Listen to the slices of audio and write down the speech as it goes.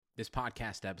This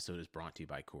podcast episode is brought to you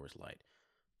by Coors Light.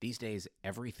 These days,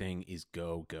 everything is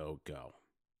go, go, go.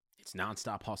 It's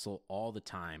nonstop hustle all the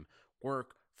time.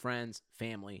 Work, friends,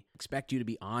 family expect you to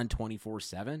be on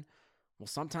 24/7. Well,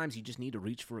 sometimes you just need to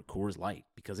reach for a Coors Light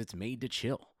because it's made to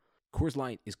chill. Coors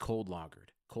Light is cold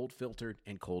lagered, cold filtered,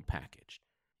 and cold packaged.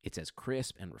 It's as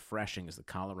crisp and refreshing as the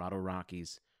Colorado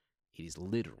Rockies. It is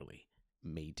literally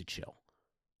made to chill.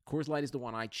 Coors Light is the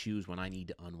one I choose when I need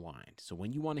to unwind. So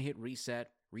when you want to hit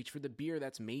reset, reach for the beer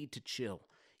that's made to chill.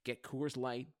 Get Coors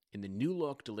Light in the new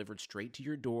look delivered straight to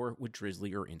your door with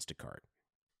Drizzly or Instacart.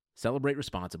 Celebrate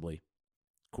responsibly.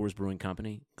 Coors Brewing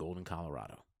Company, Golden,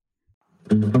 Colorado.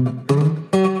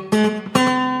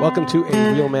 Welcome to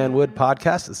a Real Man Wood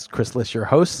podcast. This is Chris Liss, your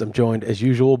host. I'm joined, as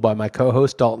usual, by my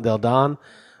co-host, Dalton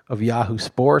of Yahoo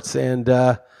Sports. And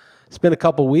it's been a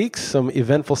couple weeks. Some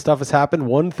eventful stuff has happened.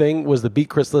 One thing was the Beat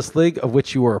Chris Liss League, of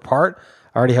which you were a part.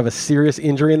 I already have a serious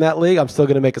injury in that league. I'm still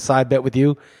going to make a side bet with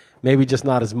you. Maybe just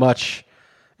not as much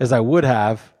as I would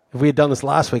have. If we had done this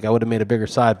last week, I would have made a bigger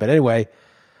side. But anyway,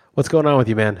 what's going on with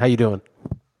you, man? How you doing?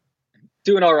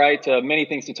 Doing all right. Many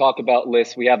things to talk about,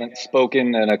 Liss. We haven't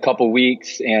spoken in a couple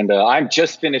weeks, and I've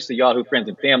just finished the Yahoo Friends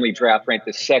and Family draft, ranked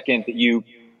the second that you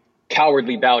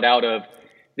cowardly bowed out of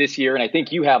this year. And I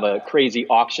think you have a crazy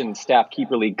auction staff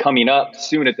keeper league coming up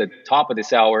soon at the top of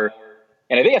this hour.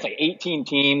 And I think it's like 18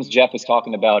 teams. Jeff is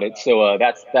talking about it. So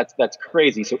that's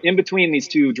crazy. So in between these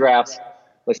two drafts,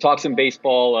 let's talk some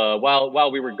baseball.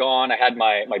 While we were gone, I had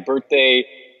my birthday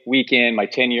weekend, my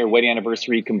 10-year wedding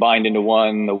anniversary combined into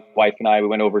one. The wife and I, we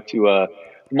went over to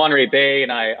Monterey Bay,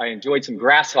 and I enjoyed some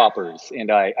grasshoppers.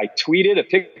 And I tweeted a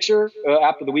picture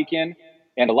after the weekend,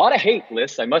 and a lot of hate,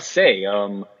 Liss, I must say.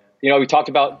 We talked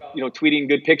about, tweeting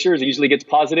good pictures. It usually gets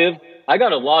positive. I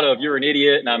got a lot of "you're an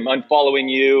idiot" and "I'm unfollowing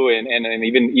you," and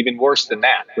even worse than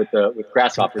that with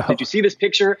grasshoppers. Did you see this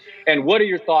picture? And what are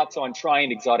your thoughts on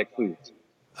trying exotic foods?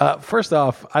 First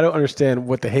off, I don't understand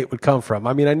what the hate would come from.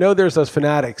 I mean, I know there's those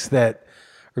fanatics that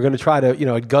are going to try to, at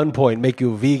gunpoint, make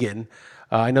you a vegan.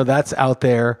 I know that's out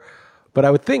there. But I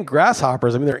would think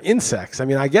grasshoppers, they're insects.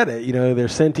 I get it. They're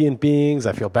sentient beings.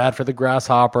 I feel bad for the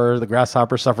grasshopper. The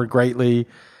grasshopper suffered greatly.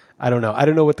 I don't know. I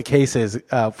don't know what the case is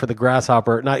for the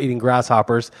grasshopper, not eating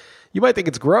grasshoppers. You might think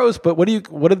it's gross, but what do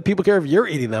the people care if you're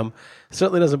eating them? It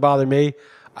certainly doesn't bother me.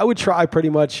 I would try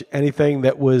pretty much anything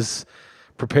that was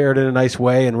prepared in a nice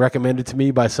way and recommended to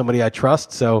me by somebody I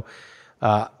trust. So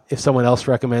if someone else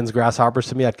recommends grasshoppers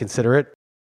to me, I'd consider it.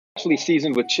 Actually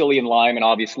seasoned with chili and lime, and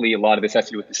obviously a lot of this has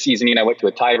to do with the seasoning. I went to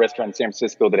a Thai restaurant in San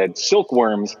Francisco that had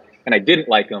silkworms, and I didn't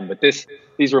like them, but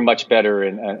these were much better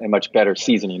and much better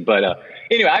seasoning. But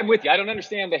anyway, I'm with you. I don't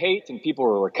understand the hate, and people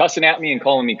were cussing at me and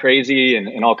calling me crazy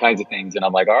and all kinds of things. And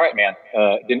I'm like, all right, man,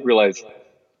 didn't realize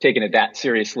taking it that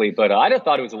seriously. But I just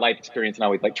thought it was a life experience, and I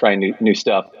always like trying new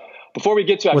stuff. Before we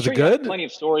get to it, was it good? You have plenty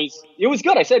of stories. It was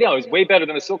good. I said, it was way better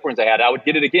than the silkworms I had. I would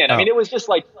get it again. Oh. It was just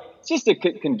like, it's just a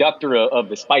conductor of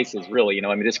the spices, really.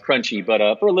 It's crunchy, but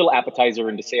for a little appetizer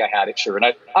and to say I had it, sure. And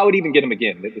I would even get them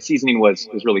again. The seasoning was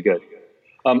really good.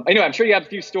 Anyway, I'm sure you have a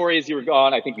few stories. You were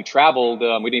gone. I think you traveled.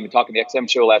 We didn't even talk on the XM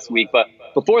show last week. But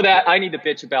before that, I need to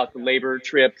bitch about the labor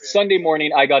trip. Sunday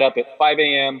morning, I got up at 5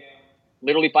 a.m.,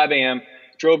 literally 5 a.m.,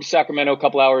 drove to Sacramento a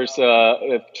couple hours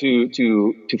to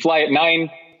fly at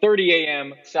 9:30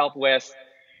 a.m. Southwest.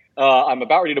 I'm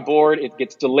about ready to board. It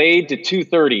gets delayed to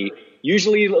 2:30.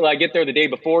 Usually I get there the day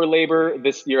before labor.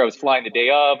 This year I was flying the day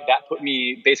of. That put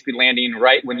me basically landing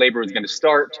right when labor was going to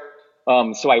start.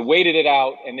 So I waited it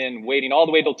out, and then waiting all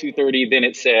the way till 2:30. Then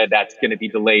it said that's going to be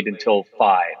delayed until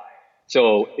 5.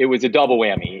 So it was a double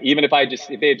whammy. Even if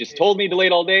they had just told me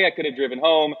delayed all day, I could have driven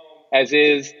home. As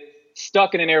is,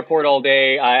 stuck in an airport all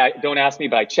day. I don't ask me,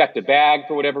 but I checked a bag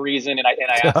for whatever reason, and I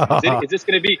asked them, is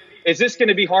this going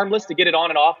to be harmless to get it on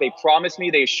and off? They promised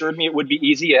me, they assured me it would be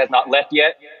easy. It has not left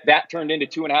yet. That turned into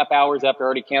 2.5 hours after I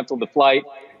already canceled the flight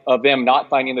of them not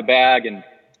finding the bag and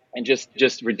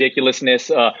just ridiculousness.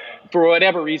 For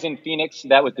whatever reason, Phoenix,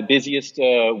 that was the busiest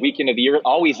weekend of the year. It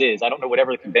always is. I don't know,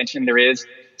 whatever the convention there is.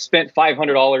 Spent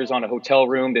 $500 on a hotel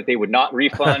room that they would not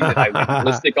refund. And I went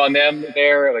ballistic on them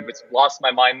there. I just lost my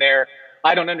mind there.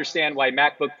 I don't understand why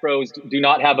MacBook Pros do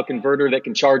not have a converter that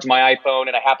can charge my iPhone.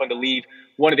 And I happen to leave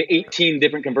one of the 18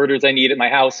 different converters I need at my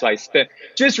house. So I spent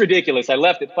just ridiculous. I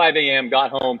left at 5 a.m.,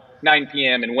 got home 9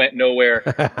 p.m. and went nowhere.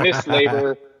 Missed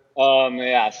labor.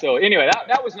 So anyway,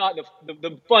 that was not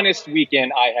the funnest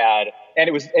weekend I had.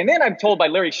 And then I'm told by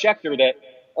Larry Schechter that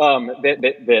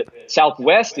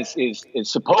Southwest is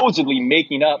supposedly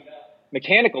making up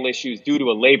mechanical issues due to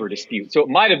a labor dispute. So it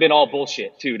might have been all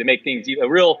bullshit too, to make things a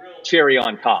real cherry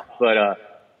on top. But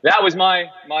that was my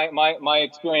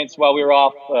experience while we were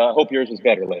off. Hope yours was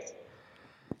better, Liss.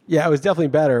 Yeah, it was definitely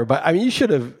better. But I mean, you should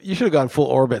have gone full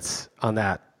orbits on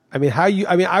that. I mean,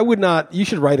 I would not. You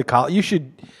should write a call. You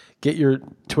should get your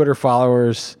Twitter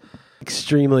followers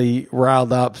extremely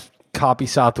riled up. Copy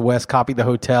Southwest, copy the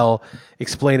hotel,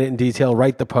 explain it in detail,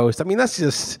 write the post. I mean,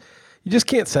 you just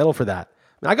can't settle for that.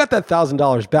 I got that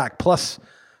 $1,000 back plus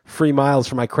free miles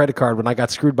for my credit card when I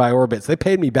got screwed by Orbitz. They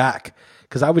paid me back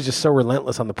because I was just so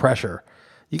relentless on the pressure.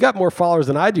 You got more followers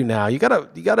than I do now. You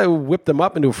gotta whip them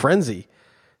up into a frenzy.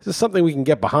 This is something we can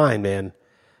get behind, man.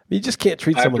 I mean, you just can't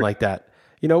treat someone like that.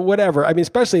 You know, whatever. I mean,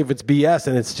 especially if it's BS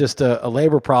and it's just a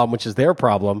labor problem, which is their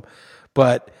problem.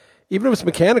 But even if it's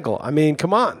mechanical, I mean,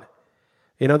 come on.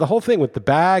 You know, the whole thing with the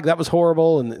bag, that was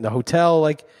horrible, and the hotel,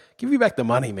 like, give me back the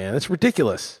money, man. It's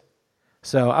ridiculous.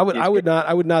 So I would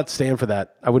not stand for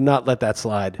that. I would not let that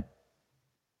slide.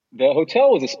 The hotel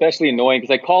was especially annoying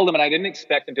because I called them and I didn't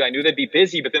expect them to. I knew they'd be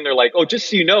busy, but then they're like, "Oh, just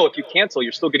so you know, if you cancel,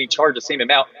 you're still getting charged the same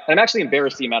amount." And I'm actually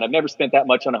embarrassed the amount. I've never spent that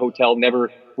much on a hotel,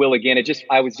 never will again.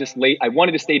 I was just late. I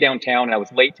wanted to stay downtown and I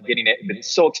was late to getting it, but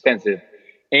it's so expensive.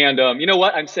 And you know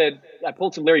what? I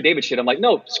pulled some Larry David shit. I'm like,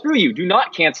 no, screw you. Do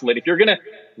not cancel it. If you're going to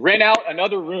rent out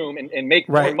another room and make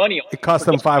more money on it costs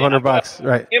them $500,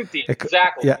 right? Empty.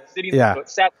 Exactly. Yeah.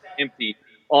 Sat empty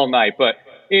all night. But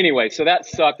anyway, so that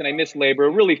sucked. And I missed labor. A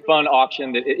really fun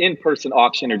auction. The in-person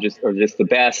auction are just the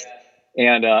best.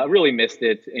 And I really missed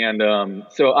it. And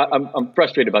so I'm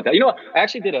frustrated about that. You know, I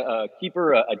actually did a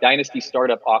dynasty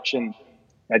startup auction.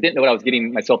 I didn't know what I was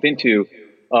getting myself into.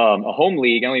 A home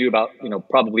league. I only knew about,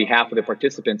 probably half of the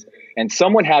participants. And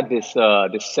someone had this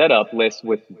setup list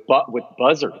with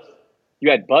buzzers. You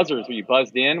had buzzers where you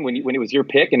buzzed in when it was your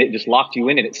pick and it just locked you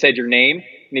in and it said your name.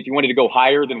 And if you wanted to go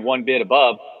higher than one bid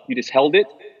above, you just held it.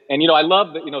 And, I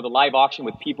love the live auction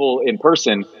with people in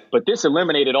person, but this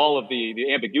eliminated all of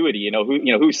the ambiguity,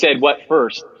 who said what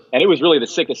first. And it was really the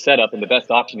sickest setup and the best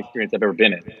auction experience I've ever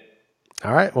been in.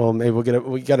 All right. Well, maybe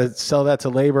we got to sell that to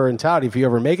Labor and Touty if you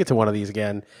ever make it to one of these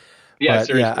again. Yeah, but,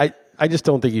 seriously. I just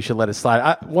don't think you should let it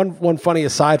slide. One funny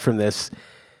aside from this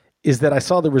is that I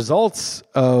saw the results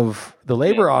of the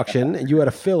Labor auction, and you had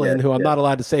a fill-in who I'm not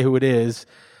allowed to say who it is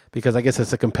because I guess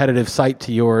it's a competitive site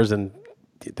to yours, and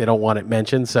they don't want it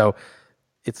mentioned. So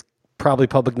it's probably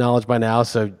public knowledge by now,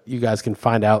 so you guys can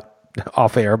find out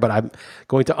off air. But I'm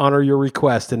going to honor your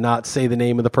request and not say the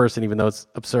name of the person, even though it's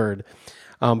absurd.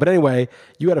 But anyway,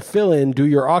 you had a fill-in do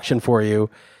your auction for you,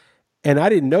 and I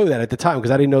didn't know that at the time because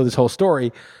I didn't know this whole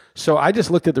story. So I just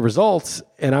looked at the results,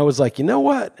 and I was like, you know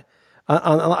what?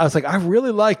 I was like, I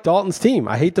really like Dalton's team.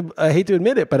 I hate to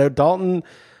admit it, but Dalton,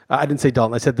 I didn't say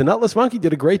Dalton. I said the Nutless Monkey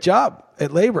did a great job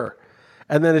at Labor.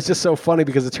 And then it's just so funny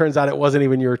because it turns out it wasn't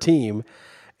even your team.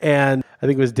 And I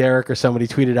think it was Derek or somebody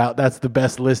tweeted out, that's the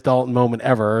best Liss Dalton moment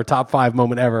ever, or top 5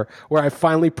 moment ever, where I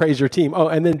finally praise your team. Oh,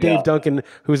 and then Dave Duncan,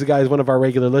 who's one of our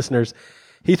regular listeners,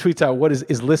 he tweets out,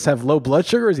 is Liss have low blood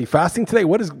sugar? Is he fasting today?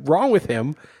 What is wrong with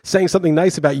him saying something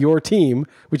nice about your team,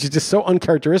 which is just so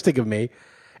uncharacteristic of me?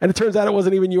 And it turns out it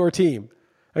wasn't even your team.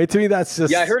 I mean, to me, that's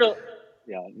just... Yeah,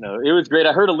 it was great.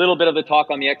 I heard a little bit of the talk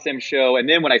on the XM show, and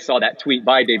then when I saw that tweet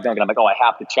by Dave Duncan, I'm like, oh, I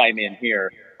have to chime in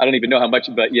here. I don't even know how much,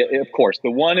 but yeah, of course, the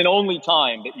one and only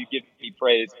time that you give me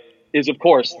praise is, of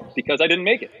course, because I didn't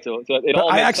make it. So it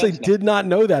all. I actually did not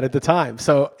know that at the time.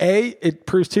 So it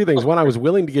proves 2 things: one, I was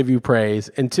willing to give you praise,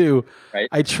 and 2, right.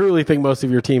 I truly think most of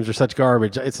your teams are such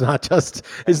garbage. It's not just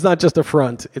a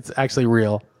front; it's actually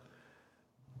real.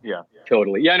 Yeah,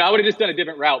 totally. Yeah, no, I would have just done a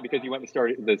different route because you went with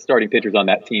the starting pitchers on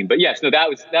that team. But yes, no, that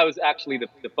was actually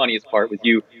the funniest part was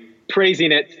you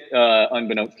praising it,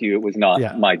 unbeknownst to you. It was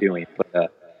not my doing.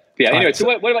 But anyway, right, so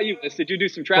what about you? Did you do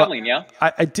some traveling? Well,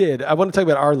 I did. I want to talk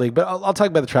about our league, but I'll talk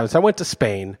about the traveling. So I went to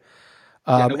Spain,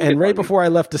 and right before I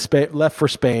left for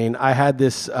Spain, I had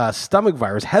this stomach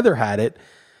virus. Heather had it.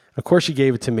 Of course, she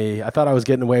gave it to me. I thought I was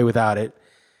getting away without it.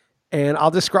 And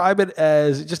I'll describe it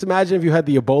as, just imagine if you had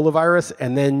the Ebola virus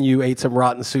and then you ate some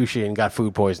rotten sushi and got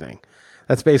food poisoning.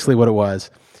 That's basically what it was.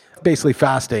 Basically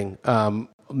fasting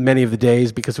many of the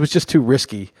days because it was just too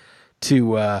risky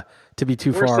to be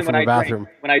too far from the bathroom.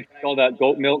 When I drank all that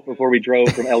goat milk before we drove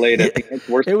from LA to it's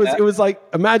worse it was like,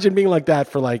 imagine being like that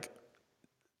for like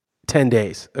 10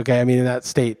 days. Okay. I mean, in that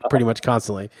state pretty much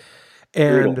constantly.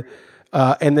 And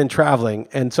then traveling.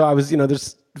 And so I was,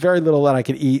 there's very little that I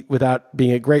could eat without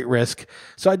being at great risk.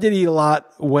 So I did eat a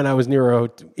lot when I was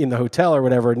in the hotel or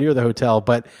whatever, near the hotel.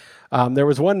 But there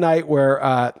was one night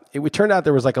where it turned out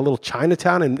there was like a little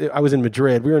Chinatown, and I was in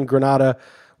Madrid. We were in Granada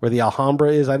where the Alhambra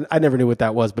is. I never knew what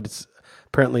that was, but it's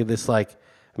apparently this I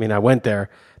went there.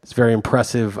 this very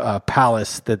impressive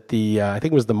palace that the I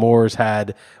think it was the Moors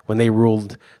had when they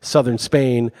ruled southern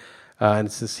Spain, and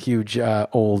it's this huge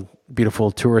old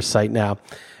beautiful tourist site now.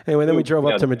 Anyway, then we drove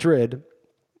up to Madrid.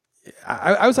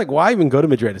 I was like, why even go to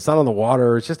Madrid? It's not on the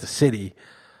water. It's just a city.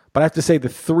 But I have to say the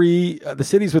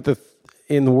cities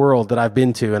in the world that I've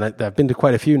been to, and I've been to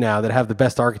quite a few now, that have the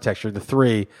best architecture, the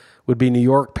three would be New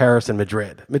York, Paris, and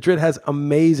Madrid. Madrid has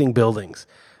amazing buildings.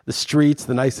 The streets,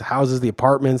 the nice houses, the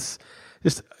apartments,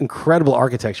 just incredible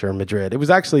architecture in Madrid. It was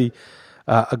actually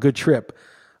a good trip.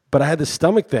 But I had this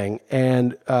stomach thing,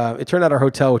 and it turned out our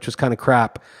hotel, which was kind of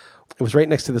crap, it was right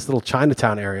next to this little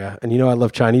Chinatown area. And I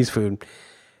love Chinese food.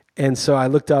 And so I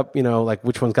looked up, like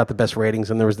which one's got the best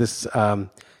ratings. And there was this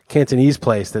Cantonese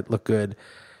place that looked good.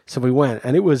 So we went,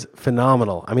 and it was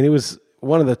phenomenal. I mean, it was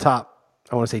one of the top,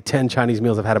 I want to say 10 Chinese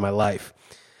meals I've had in my life.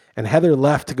 And Heather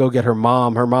left to go get her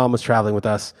mom. Her mom was traveling with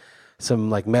us, some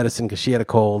like medicine because she had a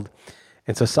cold.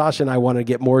 And so Sasha and I wanted to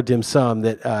get more dim sum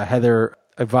that Heather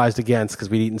advised against because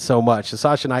we'd eaten so much. So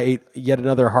Sasha and I ate yet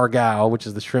another hargao, which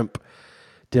is the shrimp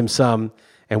dim sum,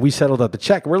 and we settled up the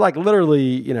check. We're like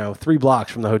literally, 3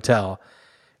 blocks from the hotel.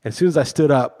 And as soon as I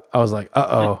stood up, I was like,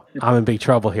 uh-oh, I'm in big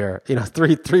trouble here.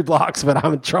 3 blocks, but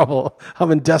I'm in trouble.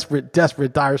 I'm in desperate,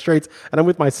 dire straits. And I'm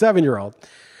with my 7-year-old.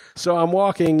 So I'm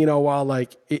walking, while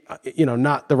like,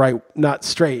 not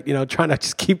straight, trying to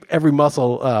just keep every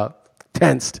muscle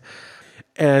tensed.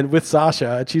 And with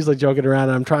Sasha, and she's like joking around,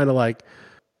 and I'm trying to like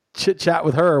chit chat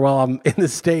with her while I'm in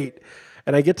this state.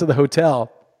 And I get to the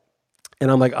hotel. And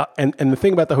I'm like, and the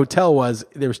thing about the hotel was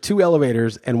there was 2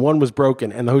 elevators and one was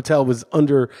broken, and the hotel was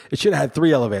it should have had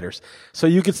 3 elevators. So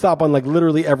you could stop on like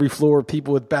literally every floor,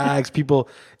 people with bags,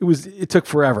 it took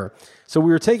forever. So we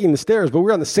were taking the stairs, but we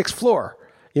were on the 6th floor,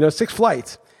 6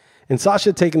 flights. And Sasha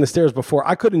had taken the stairs before.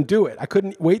 I couldn't do it. I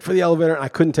couldn't wait for the elevator, and I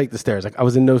couldn't take the stairs. Like I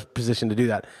was in no position to do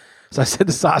that. So I said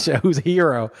to Sasha, who's a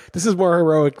hero, this is more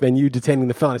heroic than you detaining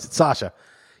the felon. I said, Sasha,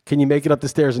 can you make it up the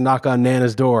stairs and knock on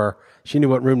Nana's door? She knew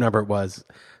what room number it was.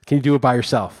 Can you do it by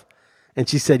yourself? And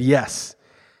she said, yes.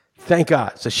 Thank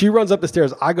God. So she runs up the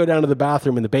stairs. I go down to the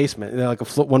bathroom in the basement, and like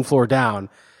one floor down,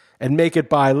 and make it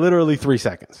by literally 3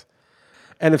 seconds.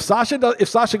 And if Sasha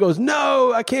goes,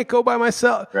 no, I can't go by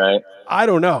myself. Right. I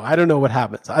don't know. I don't know what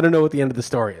happens. I don't know what the end of the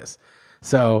story is.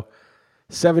 So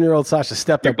 7-year-old Sasha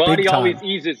stepped up big time. Your body always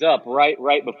eases up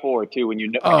right before too when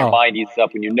when your mind eases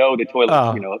up, when the toilet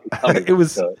is coming.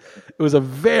 It was a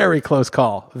very close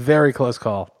call,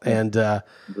 and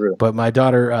but my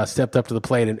daughter stepped up to the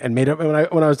plate and made it. When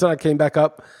I was done, I came back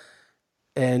up,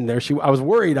 and I was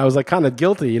worried. I was like kind of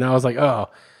guilty, I was like, oh,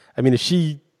 I mean, if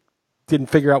she didn't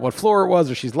figure out what floor it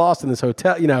was, or she's lost in this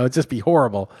hotel, it'd just be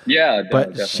horrible. Yeah,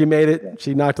 but definitely. She made it. Yeah.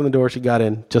 She knocked on the door. She got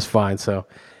in just fine. So.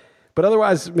 But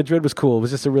otherwise, Madrid was cool. It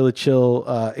was just a really chill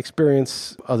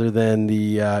experience other than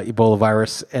the Ebola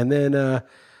virus. And then,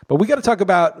 but we got to talk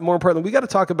about, more importantly,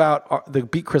 the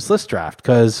Beat Chris Liss draft,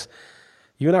 because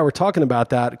you and I were talking about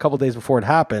that a couple of days before it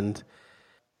happened.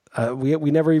 We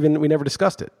never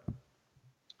discussed it.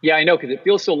 Yeah, I know, because it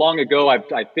feels so long ago.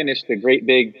 I finished the great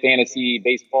big fantasy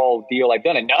baseball deal. I've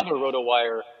done another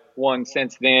RotoWire one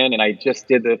since then, and I just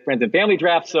did the friends and family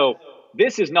draft. So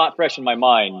this is not fresh in my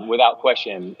mind, without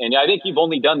question. And I think you've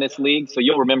only done this league, so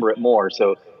you'll remember it more.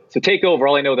 So take over.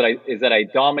 All I know is that I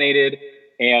dominated,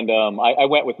 and I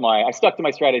went with I stuck to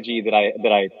my strategy that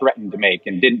I threatened to make,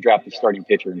 and didn't draft the starting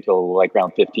pitcher until like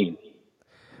round 15.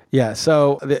 Yeah.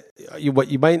 So what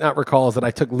you might not recall is that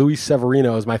I took Luis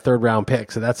Severino as my 3rd round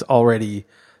pick, so that's already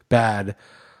bad.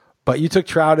 But you took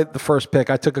Trout at the first pick.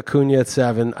 I took Acuna at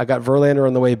 7. I got Verlander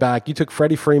on the way back. You took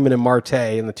Freddie Freeman and Marte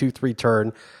in the 2-3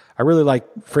 turn. I really like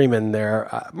Freeman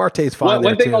there. Marte's fine.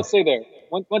 One thing I'll say there.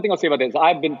 One thing I'll say about this.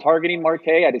 I've been targeting Marte.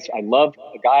 I love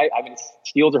the guy.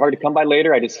 Steals are hard to come by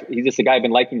later. He's just a guy I've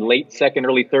been liking late 2nd,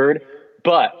 early 3rd.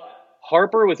 But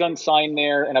Harper was unsigned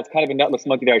there, and I was kind of a nutless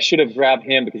monkey there. I should have grabbed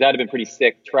him because that'd have been pretty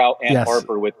sick. Trout and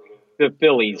Harper with the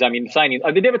Phillies. I mean, signing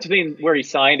the difference between where he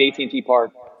signed AT&T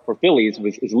Park for Phillies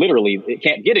is literally, it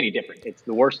can't get any different. It's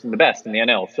the worst and the best in the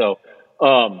NL. So.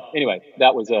 Anyway,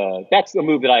 that's a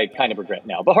move that I kind of regret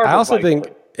now. But Harper, I also think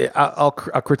I'll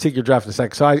critique your draft in a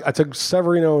second. So I took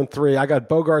Severino in 3. I got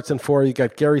Bogarts in 4. You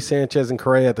got Gary Sanchez and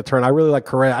Correa at the turn. I really like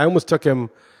Correa. I almost took him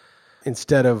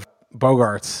instead of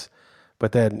Bogarts,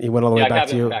 but then he went all the way back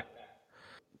to you.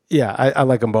 Yeah, I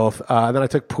like them both. And then I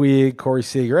took Puig, Corey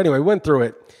Seager. Anyway, we went through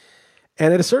it.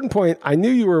 And at a certain point, I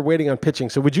knew you were waiting on pitching.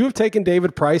 So would you have taken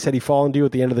David Price had he fallen to you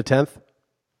at the end of the 10th?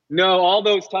 No, all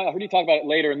those times, I heard you talk about it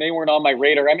later, and they weren't on my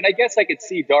radar. I mean, I guess I could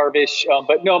see Darvish,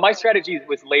 but no, my strategy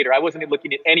was later. I wasn't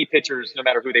looking at any pitchers, no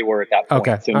matter who they were at that point.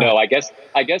 Okay. So no, right.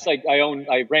 I guess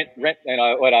I rent, and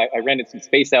I rented some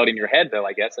space out in your head, though.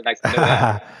 I guess, and nice to know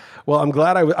that. Well, I'm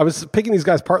glad I was picking these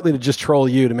guys partly to just troll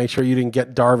you to make sure you didn't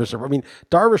get Darvish. I mean,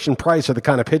 Darvish and Price are the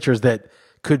kind of pitchers that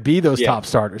could be those top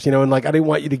starters, and like I didn't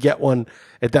want you to get one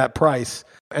at that price.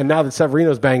 And now that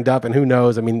Severino's banged up, and who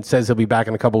knows? I mean, it says he'll be back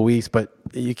in a couple of weeks, but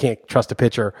you can't trust a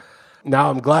pitcher. Now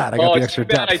I'm glad I got the extra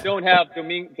depth. I don't have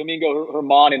Domingo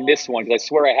Germán in this one because I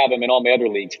swear I have him in all my other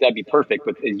leagues. That'd be perfect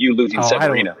with you losing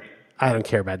Severino. I don't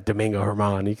care about Domingo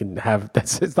Germán. You can have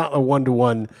it's not a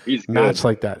 1-to-1 match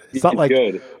like that. It's not like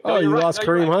good. Oh, you lost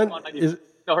Kareem Hunt.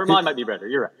 Germán might be better.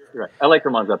 You're right. I like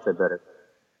Germán's upset better.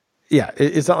 Yeah,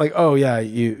 it's not like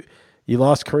you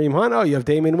lost Kareem Hunt. Oh, you have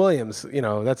Damian Williams.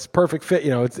 That's perfect fit.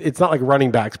 It's not like running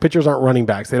backs. Pitchers aren't running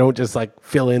backs. They don't just like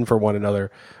fill in for one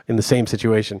another in the same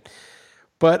situation.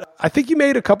 But I think you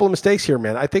made a couple of mistakes here,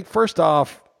 man. I think first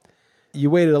off, you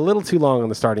waited a little too long on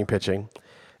the starting pitching.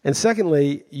 And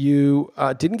secondly, you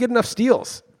didn't get enough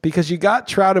steals because you got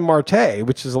Trout and Marte,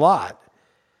 which is a lot.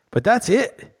 But that's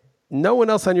it. No one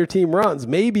else on your team runs.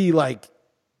 Maybe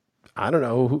I don't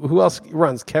know, who else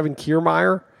runs? Kevin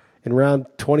Kiermaier in round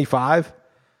 25. I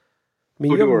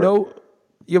mean, Odor.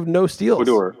 you have no steals.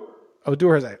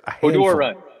 Odor has a handful. Odor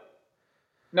run.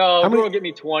 No, Odor will get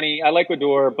me 20. I like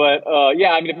Odor, but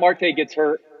if Marte gets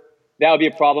hurt, that would be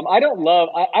a problem. I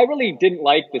really didn't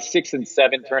like the 6 and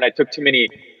 7 turn. I took too many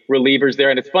relievers there,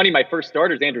 and it's funny. My first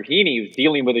starter is Andrew Heaney, who's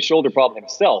dealing with a shoulder problem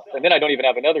himself, and then I don't even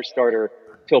have another starter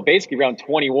till basically round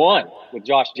 21 with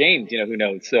Josh James. Who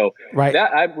knows? So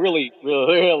that I really,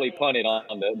 really punted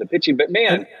on the pitching. But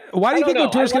man, and why do you think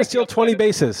Odor's going to steal 20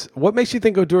 bases? What makes you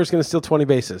think Odor's going to steal 20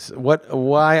 bases?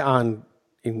 Why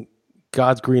in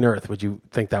God's green earth would you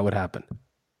think that would happen?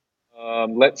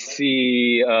 Let's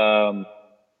see.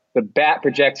 The bat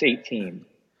projects 18.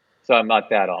 So I'm not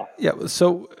that off. Yeah,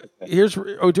 so here's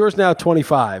Odor's now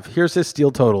 25. Here's his steal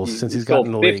totals since he's gotten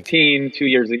in the league. 15, 2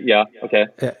 years ago. Yeah, okay.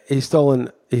 Yeah, he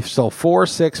stole 4,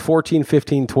 6, 14,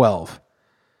 15, 12.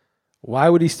 Why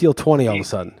would he steal 20 all of a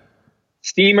sudden?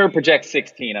 Steamer projects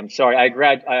 16. I'm sorry. I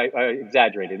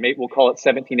exaggerated. Maybe we'll call it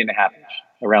 17 and a half inch,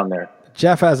 around there.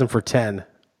 Jeff has him for 10.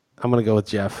 I'm going to go with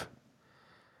Jeff.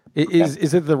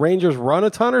 Is it the Rangers run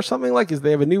a ton or something Is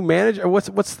they have a new manager? Or is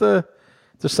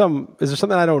there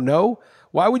something I don't know?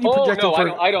 Why would you project him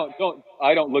for? I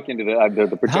don't look into the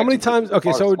projection. How many times?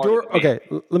 Okay, so Odor. Okay,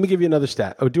 let me give you another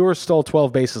stat. Odor stole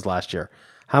 12 bases last year.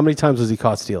 How many times was he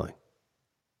caught stealing?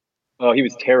 Oh, he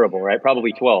was terrible, right?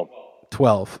 Probably 12.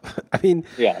 12. I mean,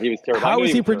 yeah, he was terrible. How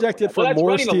is he projected for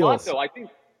more steals? A lot, though.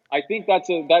 I think that's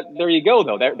there you go,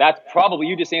 though. That's probably,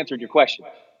 you just answered your question.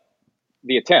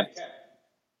 The attempts.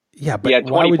 Yeah, but he had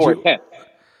 24 attempts.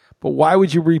 But why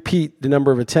would you repeat the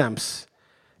number of attempts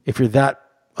if you're that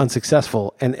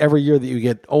unsuccessful? And every year that you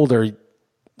get older,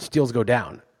 steals go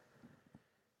down.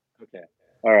 Okay.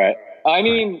 All right. I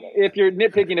mean, if you're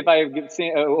nitpicking, if I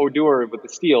Odor with the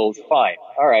steals, fine.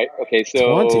 All right. Okay.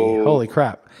 So 20. Holy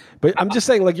crap. But I'm just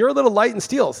saying, you're a little light in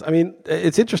steals. I mean,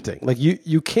 it's interesting.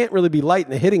 You can't really be light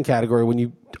in the hitting category when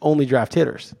you only draft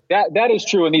hitters. That is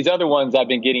true. And these other ones I've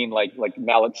been getting like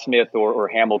Mallet Smith or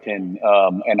Hamilton,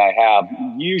 and I have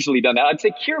usually done that. I'd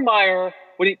say Kiermaier.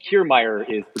 What do you think Kiermaier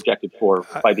is projected for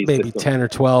by these maybe systems? 10 or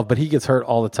 12, but he gets hurt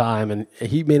all the time, and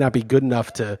he may not be good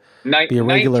enough to be a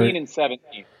regular. 19 and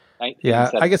 17.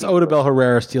 Yeah, I guess Odubel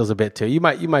Herrera steals a bit too. You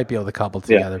might be able to couple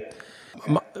together. Yeah.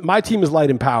 My team is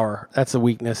light in power. That's a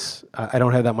weakness. I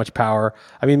don't have that much power.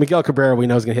 I mean, Miguel Cabrera we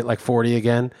know is going to hit 40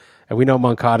 again, and we know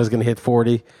Moncada is going to hit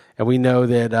 40, and we know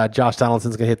that Josh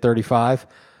Donaldson's going to hit 35.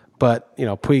 But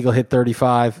Puig will hit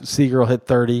 35, Seager will hit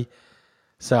 30.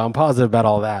 So I'm positive about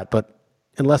all that. But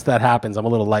unless that happens, I'm a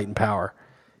little light in power.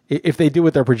 If they do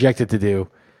what they're projected to do,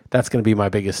 that's going to be my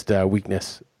biggest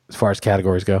weakness as far as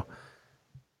categories go.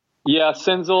 Yeah,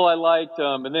 Senzel I liked,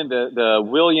 and then the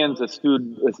Williams,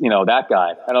 that guy.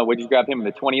 I don't know, would you grab him in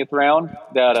the 20th round?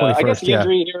 I guess the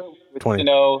injury here with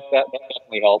Sano, that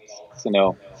definitely helps.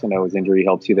 Sano's injury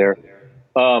helps you there.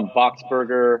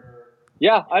 Boxberger.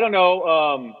 Yeah, I don't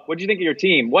know. What do you think of your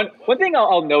team? One thing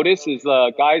I'll notice is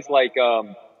guys like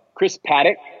Chris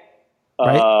Paddock.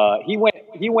 Right. He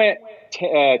went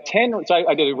 10. So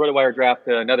I did a RotoWire draft,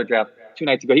 another draft 2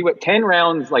 nights ago. He went 10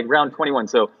 rounds, round 21.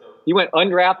 So he went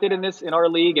undrafted in our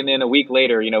league, and then a week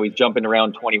later, he's jumping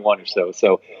around 21 or so.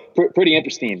 So pretty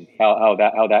interesting how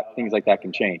that things like that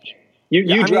can change.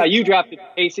 You drafted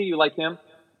Casey. You like him?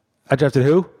 I drafted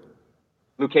who?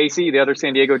 Lucchesi, the other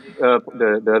San Diego,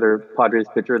 the other Padres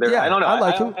pitcher there. Yeah, I don't know. I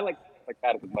like him. I like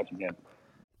Paddock as much as him.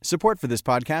 Support for this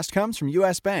podcast comes from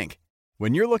U.S. Bank.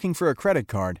 When you're looking for a credit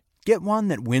card, get one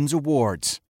that wins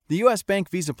awards. The U.S.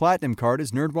 Bank Visa Platinum Card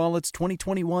is NerdWallet's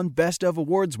 2021 Best of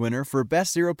Awards winner for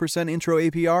Best 0% Intro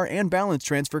APR and Balance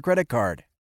Transfer Credit Card.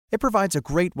 It provides a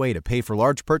great way to pay for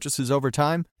large purchases over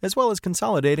time, as well as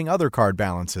consolidating other card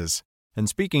balances. And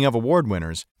speaking of award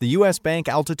winners, the U.S. Bank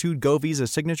Altitude Go Visa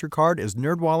Signature Card is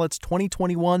NerdWallet's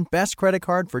 2021 Best Credit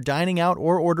Card for dining out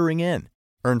or ordering in.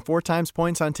 Earn 4 times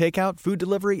points on takeout, food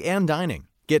delivery, and dining.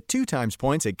 Get 2 times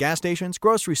points at gas stations,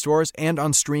 grocery stores, and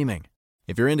on streaming.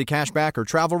 If you're into cashback or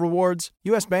travel rewards,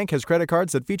 U.S. Bank has credit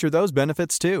cards that feature those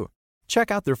benefits too.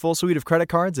 Check out their full suite of credit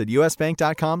cards at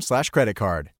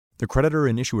usbank.com/creditcard. The creditor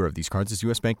and issuer of these cards is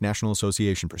U.S. Bank National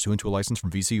Association, pursuant to a license from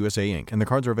Visa USA Inc., and the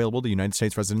cards are available to United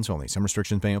States residents only. Some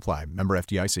restrictions may apply. Member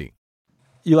FDIC.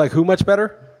 You like who much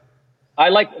better? I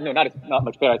like, no, not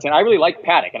much better. I really like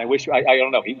Paddock, and I wish, I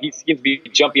don't know, he seems to be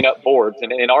jumping up boards.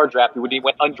 And in our draft, when he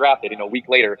went undrafted, a week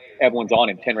later, everyone's on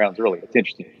him 10 rounds early. It's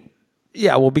interesting.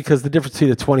 Yeah, well, because the difference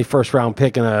between a 21st round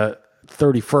pick and a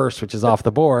 31st, which is off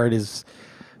the board, is,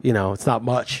 it's not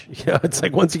much. It's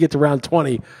like once you get to round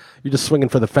 20, you're just swinging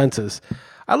for the fences.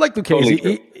 I like Lucchesi.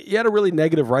 Totally. He had a really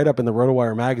negative write-up in the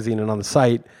RotoWire magazine and on the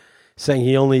site saying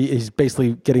he's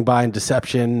basically getting by in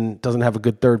deception, doesn't have a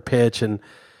good third pitch, and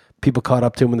people caught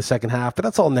up to him in the second half. But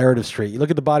that's all narrative street. You look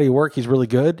at the body of work, he's really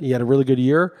good. He had a really good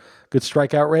year, good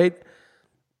strikeout rate.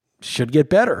 Should get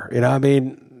better.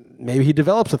 Maybe he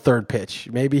develops a third pitch.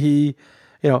 Maybe he,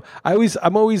 I was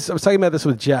talking about this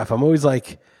with Jeff. I'm always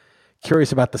like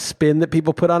curious about the spin that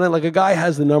people put on it. Like a guy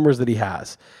has the numbers that he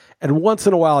has. And once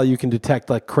in a while you can detect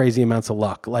like crazy amounts of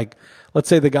luck. Like let's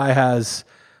say the guy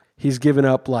he's given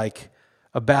up like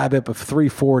a BABIP of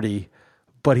 340,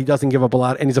 but he doesn't give up a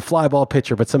lot. And he's a fly ball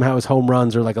pitcher, but somehow his home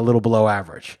runs are like a little below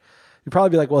average. You'd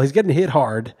probably be like, well, he's getting hit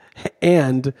hard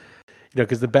and,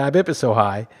 because the BABIP is so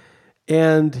high.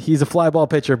 And he's a fly ball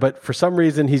pitcher, but for some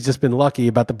reason he's just been lucky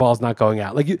about the balls not going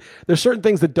out. Like there's certain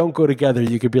things that don't go together.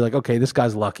 You could be like, okay, this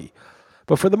guy's lucky.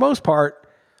 But for the most part,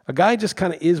 a guy just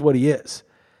kind of is what he is.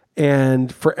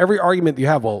 And for every argument you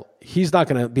have, well, he's not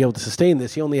going to be able to sustain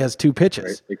this. He only has 2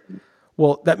 pitches. Right.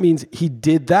 Well, that means he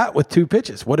did that with 2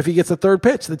 pitches. What if he gets a third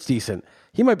pitch that's decent?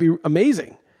 He might be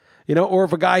amazing. Or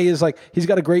if a guy is like, he's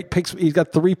got a great pitch, he's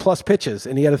got 3+ pitches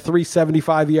and he had a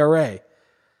 3.75 ERA.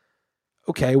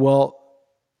 Okay, well,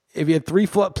 if he had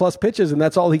 3+ pitches and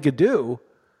that's all he could do,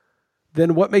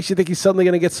 then what makes you think he's suddenly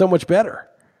going to get so much better?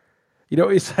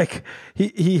 It's like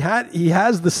he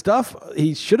has the stuff.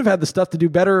 He should have had the stuff to do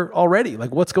better already.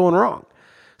 Like what's going wrong?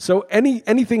 So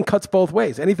anything cuts both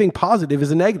ways. Anything positive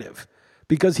is a negative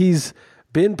because he's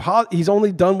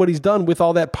only done what he's done with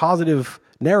all that positive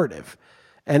narrative.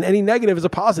 And any negative is a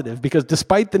positive because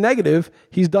despite the negative,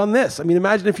 he's done this.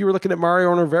 Imagine if you were looking at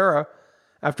Mario Rivera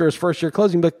after his first year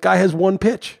closing, but guy has 1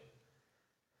 pitch.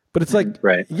 But it's like,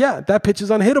 right. Yeah, that pitch is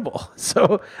unhittable.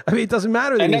 So, it doesn't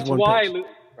matter that he's 1 pitch.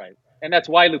 Right. And that's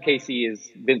why Lucchesi has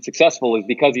been successful is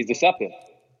because he's deceptive.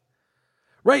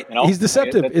 Right. He's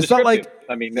deceptive. It's not like,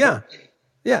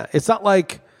 yeah. It's not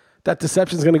like that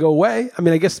deception is going to go away.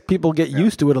 I guess people get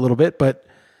used to it a little bit, but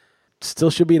still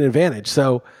should be an advantage.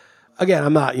 So again,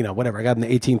 I'm not, whatever. I got in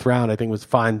the 18th round. I think was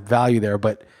fine value there,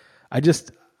 but I'm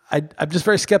just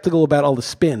very skeptical about all the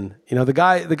spin.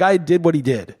 The guy did what he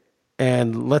did,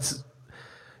 and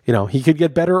he could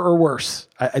get better or worse.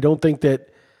 I don't think that.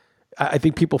 I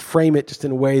think people frame it just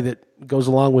in a way that goes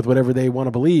along with whatever they want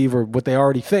to believe or what they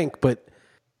already think. But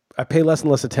I pay less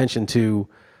and less attention to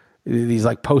these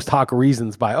like post hoc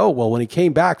reasons when he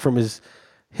came back from his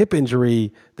hip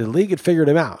injury, the league had figured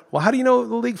him out. Well, how do you know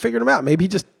the league figured him out? Maybe he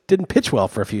just didn't pitch well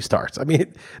for a few starts.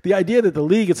 The idea that the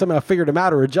league had somehow figured him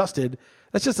out or adjusted,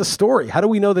 that's just a story. How do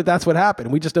we know that that's what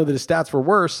happened? We just know that his stats were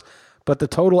worse, but the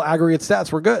total aggregate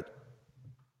stats were good.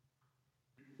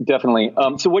 Definitely.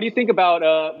 So what do you think about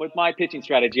with my pitching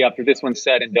strategy after this one's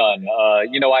said and done?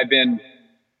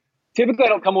 Typically I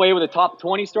don't come away with a top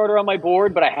 20 starter on my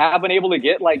board, but I have been able to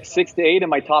get like 6 to 8 in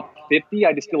my top 50.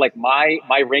 I just feel like my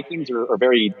rankings are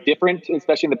very different,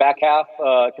 especially in the back half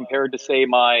compared to say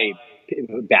my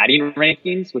batting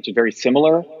rankings, which is very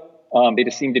similar. They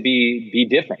just seem to be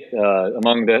different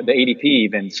among the ADP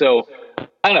even. So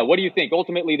I don't know. What do you think?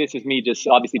 Ultimately, this is me just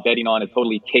obviously betting on a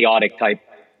totally chaotic type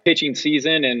pitching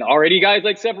season and already guys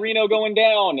like Severino going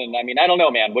down. And I don't know,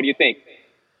 man. What do you think?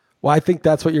 Well, I think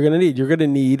that's what you're going to need. You're going to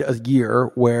need a year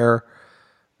where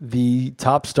the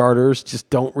top starters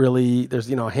just don't really, there's,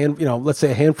 let's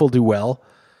say a handful do well.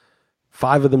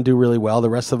 5 of them do really well. The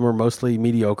rest of them are mostly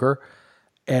mediocre.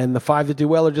 And the 5 that do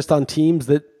well are just on teams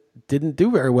that didn't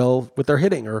do very well with their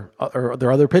hitting or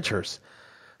their other pitchers.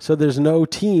 So there's no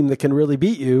team that can really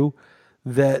beat you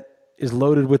that is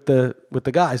loaded with the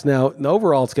guys. Now, in the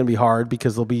overall, it's going to be hard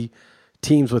because there'll be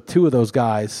teams with two of those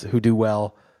guys who do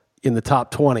well in the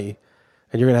top 20,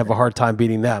 and you're going to have a hard time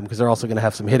beating them because they're also going to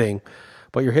have some hitting.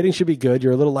 But your hitting should be good.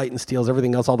 You're a little light in steals.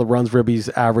 Everything else, all the runs, ribbies,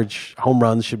 average home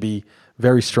runs should be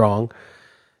very strong.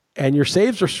 And your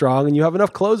saves are strong, and you have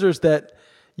enough closers that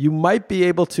you might be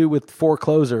able to, with 4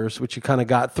 closers, which you kind of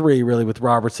got 3 really with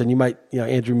Robertson. You might,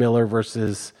 Andrew Miller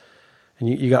versus, and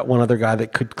you got one other guy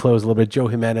that could close a little bit, Joe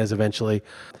Jimenez eventually.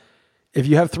 If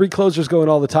you have 3 closers going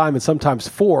all the time and sometimes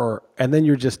 4, and then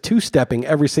you're just 2-stepping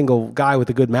every single guy with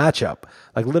a good matchup,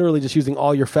 like literally just using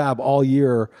all your fab all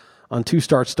year on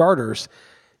 2-start starters,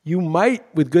 you might,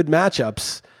 with good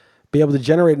matchups, be able to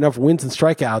generate enough wins and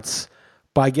strikeouts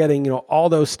by getting, all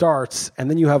those starts, and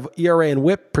then you have ERA and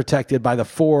WHIP protected by the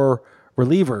 4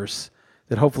 relievers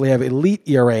that hopefully have elite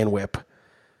ERA and WHIP.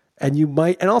 And you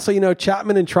might, and also,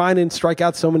 Chapman and Trinan strike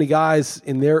out so many guys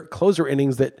in their closer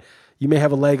innings that you may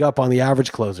have a leg up on the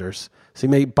average closers. So you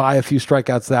may buy a few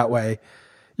strikeouts that way.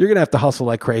 You're going to have to hustle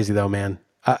like crazy, though, man.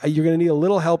 You're going to need a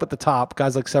little help at the top.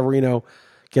 Guys like Severino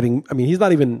he's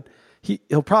not even,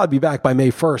 he'll probably be back by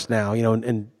May 1st now,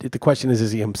 and the question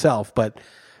is he himself? But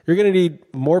you're going to need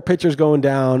more pitchers going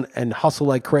down and hustle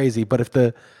like crazy. But if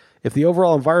the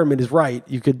overall environment is right,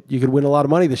 you could win a lot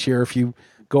of money this year if you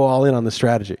go all in on the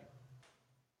strategy.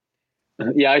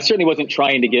 Yeah, I certainly wasn't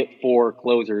trying to get 4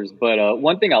 closers, but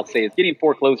one thing I'll say is getting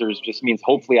 4 closers just means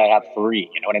hopefully I have 3.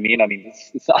 You know what I mean? I mean,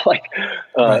 it's not like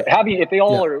right. if they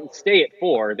all stay at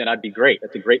 4, then I'd be great.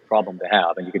 That's a great problem to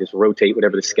have, and you could just rotate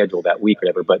whatever the schedule that week, or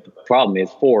whatever. But the problem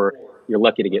is 4. You're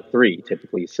lucky to get 3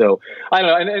 typically. So I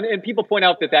don't know. And people point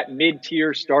out that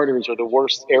mid-tier starters are the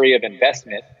worst area of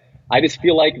investment. I just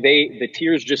feel like the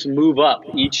tiers just move up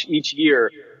each year,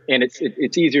 and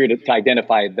it's easier to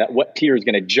identify that what tier is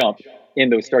going to jump in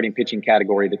those starting pitching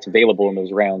category that's available in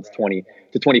those rounds 20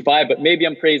 to 25. But maybe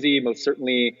I'm crazy. Most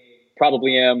certainly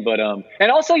probably am. But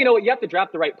and also, you have to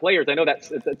draft the right players. I know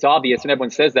that's obvious and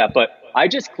everyone says that, but I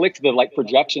just clicked the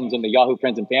projections in the Yahoo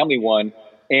Friends and Family one.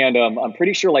 And I'm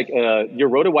pretty sure your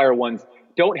RotoWire ones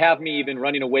don't have me even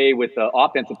running away with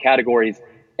offensive categories.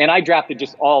 And I drafted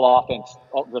just all offense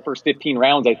the first 15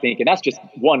 rounds, I think. And that's just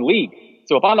one league.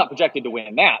 So if I'm not projected to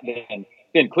win that,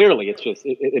 then clearly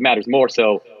it matters more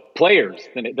so players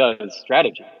than it does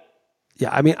strategy.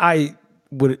 Yeah,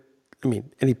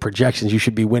 any projections, you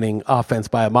should be winning offense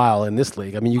by a mile in this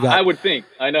league. I would think.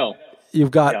 I know.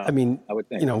 You've got, I would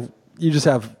think. You just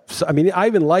have, I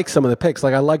even like some of the picks.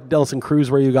 Like I like Nelson Cruz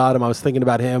where you got him. I was thinking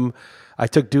about him. I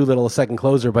took Doolittle a second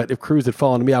closer, but if Cruz had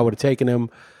fallen to me, I would have taken him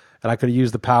and I could have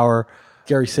used the power.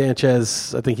 Gary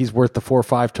Sanchez, I think he's worth the 4 or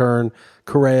 5 turn.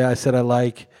 Correa, I said I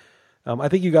like. I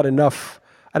think you got enough.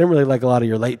 I didn't really like a lot of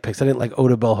your late picks. I didn't like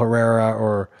Odubel Herrera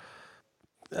or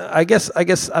I guess I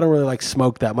don't really like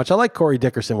Smoke that much. I like Corey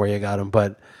Dickerson where you got him,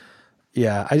 but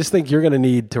yeah, I just think you're going to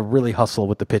need to really hustle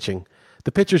with the pitching.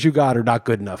 The pitchers you got are not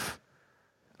good enough.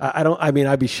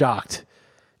 I'd be shocked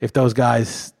if those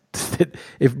guys,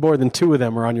 if more than 2 of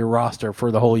them are on your roster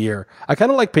for the whole year. I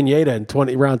kind of like Pineda in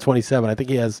round 27. I think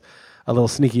he has a little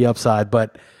sneaky upside,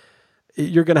 but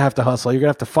you're going to have to hustle. You're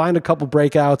going to have to find a couple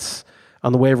breakouts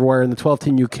on the waiver wire in the 12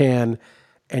 team you can,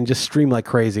 and just stream like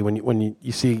crazy when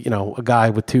you see a guy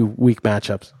with 2 weak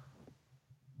matchups.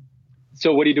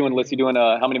 So what are you doing, Liss? You doing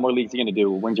how many more leagues are you going to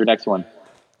do? When's your next one?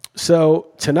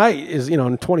 So tonight is,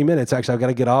 in 20 minutes, actually, I've got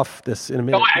to get off this in a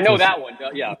minute. Oh, I know that one.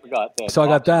 Yeah, I forgot. So I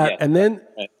got that. Yeah.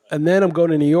 And then I'm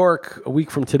going to New York a week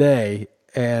from today.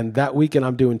 And that weekend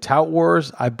I'm doing Tout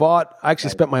Wars. I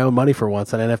actually spent my own money for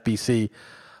once on NFBC.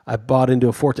 I bought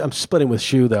into I'm splitting with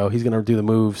Shu though. He's going to do the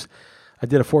moves. I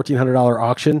did a $1,400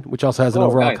 auction, which also has an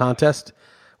overall contest,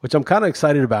 which I'm kind of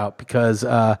excited about because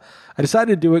I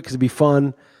decided to do it because it'd be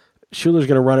fun. Schuler's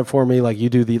going to run it for me like you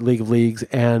do the League of Leagues,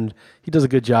 and he does a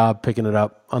good job picking it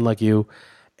up, unlike you.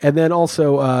 And then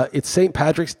also, it's St.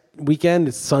 Patrick's weekend.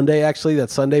 It's Sunday, actually.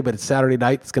 That's Sunday, but it's Saturday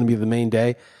night. It's going to be the main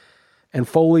day. And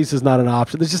Foley's is not an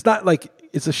option. There's just not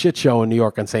it's a shit show in New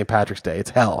York on St. Patrick's Day. It's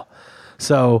hell.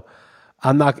 So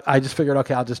I just figured,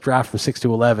 okay, I'll just draft from 6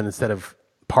 to 11 instead of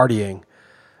partying.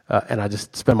 And I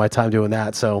just spend my time doing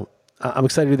that. So I'm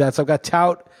excited to do that. So I've got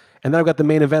Tout. And then I've got the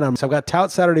main event. So I've got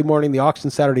Tout Saturday morning, the auction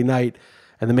Saturday night,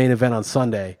 and the main event on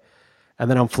Sunday. And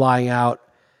then I'm flying out.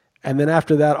 And then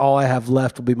after that, all I have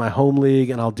left will be my home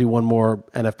league, and I'll do one more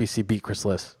NFBC Beat Chris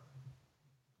Liss.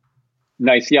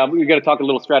 Nice. Yeah, we got to talk a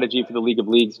little strategy for the League of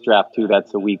Leagues draft too.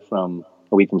 That's a week from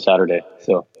Saturday.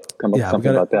 So come up with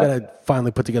something about that. Got to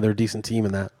finally put together a decent team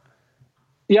in that.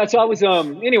 Yeah. So I was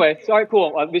anyway. So all right,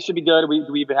 cool. This should be good. Do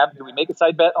we make a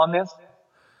side bet on this?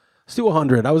 Let's do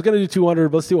 100. I was going to do 200,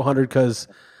 but let's do 100 because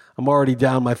I'm already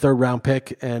down my 3rd round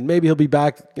pick, and maybe he'll be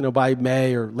back, by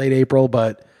May or late April,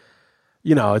 but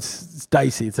it's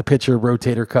dicey. It's a pitcher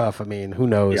rotator cuff. I mean, who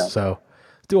knows? Yeah. So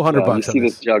let's do $100 on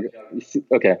this.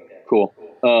 Okay, cool.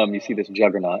 You see this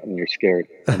juggernaut and you're scared.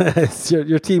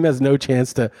 Your team has no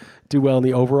chance to do well in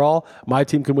the overall. My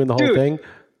team can win the whole thing.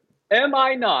 Am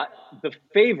I not the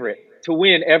favorite to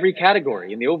win every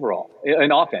category in the overall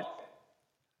in offense?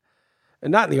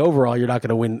 And not in the overall, you're not going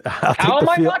to win. How am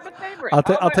I not the favorite?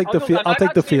 I'll take the field. I'll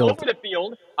take the field. Over the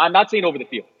field. I'm not saying over the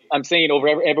field. I'm saying over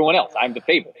everyone else. I'm the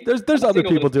favorite. There's other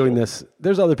people doing this.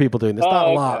 There's other people doing this. Not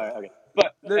a lot. Okay.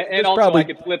 But and also probably,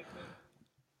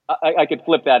 I could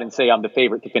flip that and say I'm the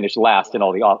favorite to finish last in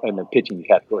all the pitching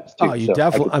categories too. Oh, you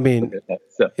definitely. I mean,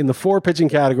 in the 4 pitching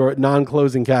category,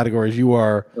 non-closing categories, you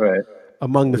are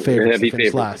among the favorites to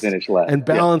finish last. And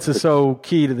balance is so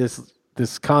key to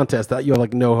this contest that you have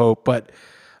like no hope. But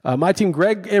my team,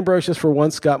 Greg Ambrosius, for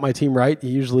once got my team right. He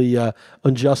usually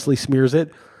unjustly smears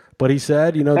it, but he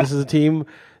said, this is a team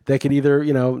that could either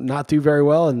not do very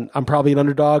well, and I'm probably an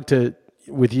underdog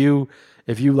with you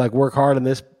if you like work hard on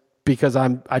this, because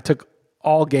I took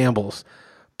all gambles,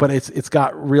 but it's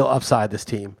got real upside, this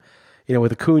team,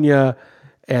 with Acuna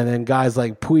and then guys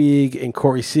like Puig and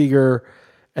Corey Seager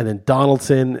and then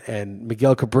Donaldson and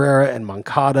Miguel Cabrera and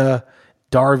Moncada,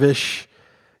 Darvish,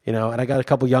 and I got a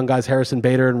couple young guys, Harrison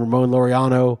Bader and Ramon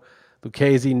Laureano,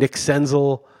 Lucchesi, Nick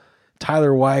Senzel,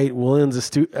 Tyler White, Williams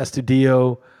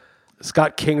Estudillo,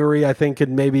 Scott Kingery, I think, could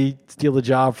maybe steal the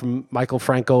job from Michael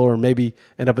Frankel or maybe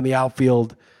end up in the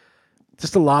outfield.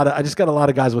 I just got a lot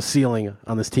of guys with ceiling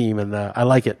on this team, and I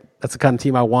like it. That's the kind of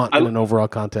team I want in an overall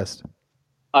contest.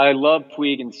 I love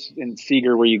Puig and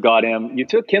Seager where you got him. You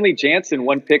took Kenley Jansen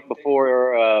 1 pick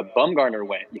before Bumgarner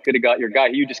went. You could have got your guy.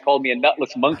 You just called me a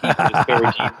nutless monkey for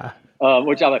disparaging,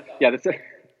 which I'm like,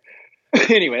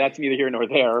 anyway, that's neither here nor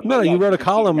there. No, you wrote a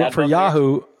column for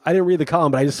Yahoo. I didn't read the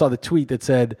column, but I just saw the tweet that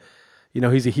said,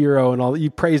 he's a hero and all.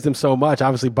 You praised him so much.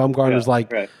 Obviously, Bumgarner's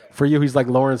for you, he's like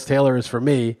Lawrence Taylor is for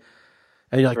me.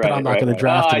 And you're like, but I'm not going to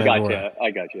draft him anymore.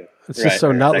 I got you. It's just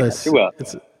so nutless.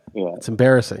 It's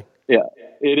embarrassing. Yeah,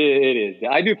 it is.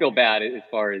 I do feel bad as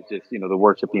far as just, the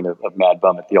worshiping of Mad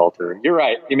Bum at the altar. You're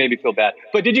right. You made me feel bad.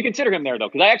 But did you consider him there, though?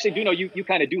 Because I actually do know you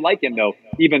kind of do like him, though,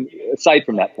 even aside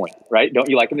from that point, right? Don't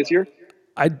you like him this year?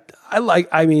 I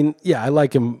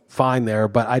like him fine there,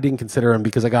 but I didn't consider him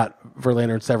because I got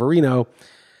Verlander and Severino.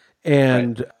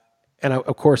 And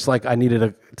of course, I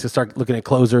needed to start looking at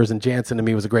closers, and Jansen to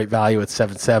me was a great value at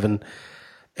 7.7.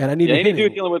 And I needed any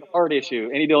dude dealing with a heart issue,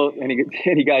 any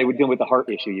guy dealing with a heart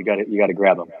issue, you got to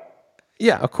grab him.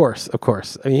 Yeah, of course.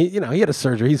 I mean, he had a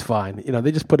surgery, he's fine.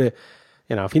 They just put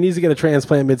if he needs to get a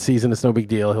transplant midseason, it's no big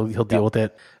deal. He'll deal with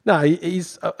it. No,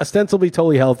 he's ostensibly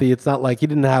totally healthy. It's not like he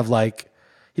didn't have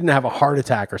a heart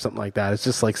attack or something like that. It's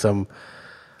just like some,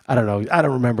 I don't know. I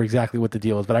don't remember exactly what the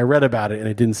deal is, but I read about it and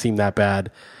it didn't seem that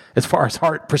bad as far as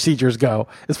heart procedures go,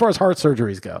 as far as heart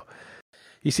surgeries go.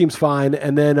 He seems fine.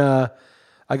 And then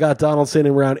I got Donaldson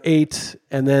in round 8.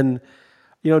 And then,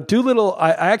 Doolittle,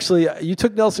 I actually, you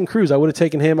took Nelson Cruz. I would have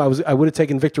taken him. I would have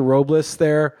taken Victor Robles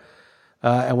there.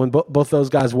 And when both those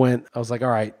guys went, I was like, all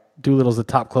right, Doolittle's the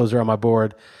top closer on my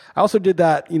board. I also did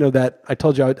that, that I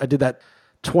told you I did that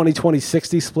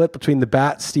 20-20-60 split between the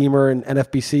BAT, Steamer, and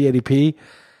NFBC ADP.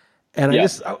 And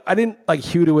I didn't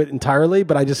hew to it entirely,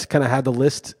 but I just kind of had the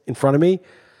list in front of me.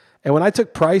 And when I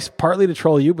took Price, partly to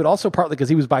troll you, but also partly because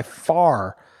he was by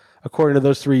far, according to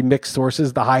those 3 mixed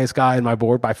sources, the highest guy on my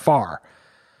board by far.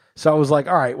 So I was like,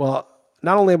 all right, well,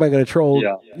 not only am I going to troll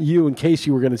you in case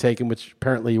you were going to take him, which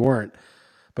apparently you weren't,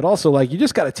 but also you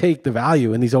just got to take the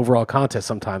value in these overall contests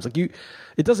sometimes. It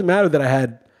doesn't matter that I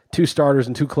had 2 starters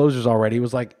and 2 closers already. It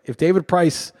was if David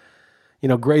Price,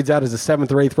 grades out as a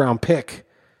 7th or 8th round pick,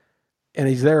 and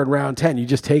he's there in round 10, you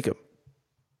just take him.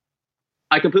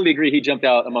 I completely agree. He jumped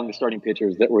out among the starting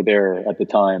pitchers that were there at the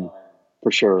time,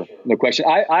 for sure. No question.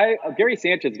 Gary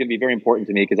Sanchez is going to be very important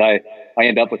to me because I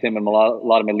end up with him in a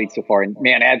lot of my leagues so far. And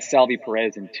man, add Salvi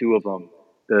Perez in 2 of them.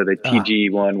 The TG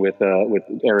one with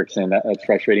Erickson. That's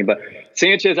frustrating. But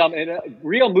Sanchez,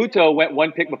 Real Muto went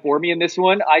 1 pick before me in this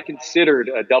one. I considered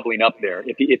doubling up there.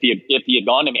 If he had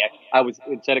gone to me, I was,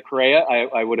 instead of Correa,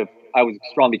 I was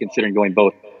strongly considering going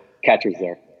both catchers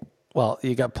there. Well,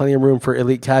 you got plenty of room for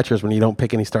elite catchers when you don't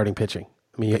pick any starting pitching.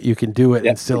 I mean, you can do it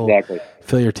and still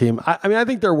fill your team. I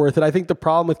think they're worth it. I think the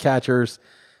problem with catchers,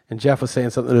 and Jeff was saying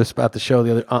something to us about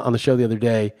on the show the other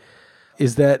day,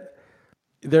 is that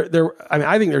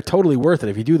I think they're totally worth it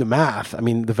if you do the math. I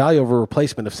mean, the value over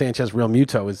replacement of Sanchez, Real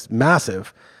Muto is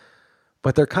massive,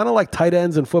 but they're kind of like tight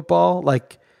ends in football.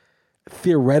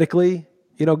 Theoretically,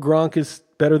 Gronk is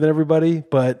better than everybody,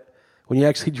 but when you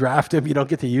actually draft him, you don't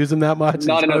get to use him that much.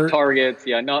 Not enough targets.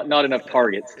 Yeah, not enough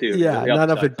targets too. Yeah, not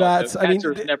enough at bats. I mean,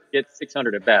 never get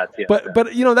 600 at bats. Yeah, but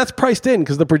that's priced in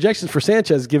because the projections for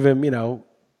Sanchez give him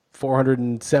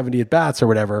 470 at bats or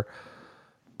whatever.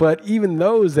 But even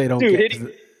those they don't get.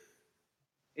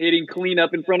 Hitting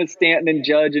cleanup in front of Stanton and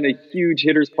Judge in a huge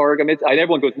hitter's park. I mean,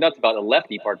 everyone goes nuts about the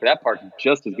lefty park, but that park is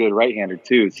just as good right-hander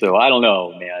too. So I don't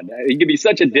know, man. It could be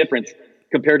such a difference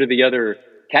compared to the other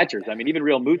catchers. I mean, even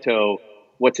Real Muto,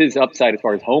 what's his upside as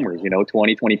far as homers?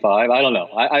 20, 25? I don't know.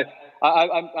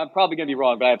 I'm probably going to be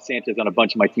wrong, but I have Sanchez on a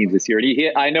bunch of my teams this year.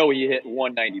 And I know he hit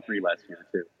 193 last year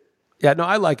too. Yeah, no,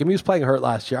 I like him. He was playing hurt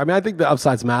last year. I mean, I think the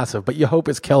upside's massive, but you hope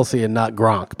it's Kelsey and not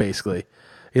Gronk, basically.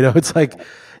 It's like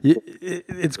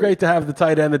it's great to have the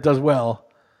tight end that does well.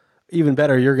 Even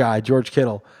better, your guy, George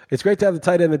Kittle. It's great to have the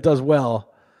tight end that does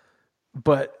well,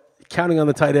 but counting on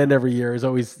the tight end every year is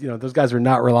always, those guys are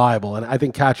not reliable. And I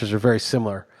think catchers are very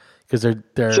similar because they're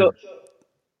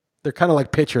kind of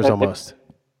like pitchers almost.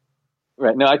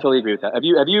 Right. No, I totally agree with that. Have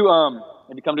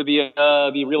you come to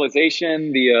the realization?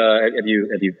 Have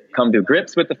you come to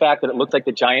grips with the fact that it looks like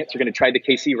the Giants are going to try the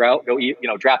KC route,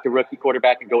 draft a rookie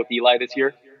quarterback and go with Eli this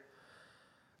year?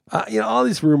 All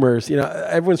these rumors.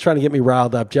 Everyone's trying to get me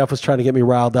riled up. Jeff was trying to get me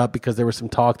riled up because there was some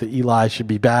talk that Eli should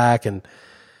be back, and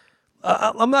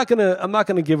I'm not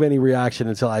gonna give any reaction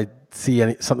until I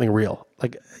see something real.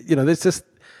 Like there's just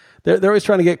they're always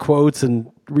trying to get quotes and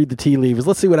read the tea leaves.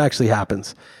 Let's see what actually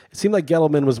happens. It seemed like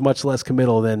Gettleman was much less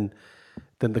committal than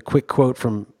the quick quote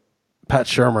from Pat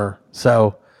Shurmur.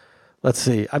 So let's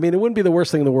see. I mean, it wouldn't be the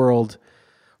worst thing in the world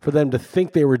for them to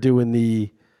think they were doing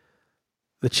the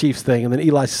Chiefs thing, and then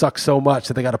Eli sucks so much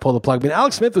that they got to pull the plug. I mean,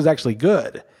 Alex Smith was actually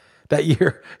good that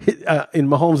year in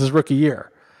Mahomes' rookie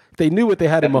year. If they knew what they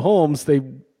had in Mahomes, they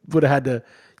would have had to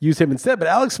use him instead. But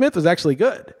Alex Smith was actually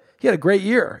good. He had a great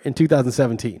year in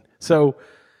 2017. So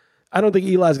I don't think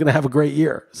Eli's going to have a great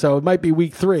year. So it might be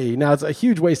week 3. Now, it's a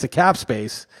huge waste of cap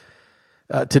space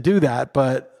to do that.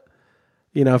 But,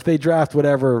 if they draft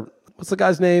whatever, what's the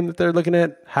guy's name that they're looking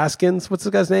at? Haskins? What's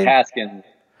the guy's name? Haskins.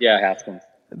 Yeah, Haskins.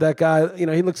 That guy,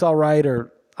 he looks all right,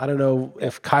 or I don't know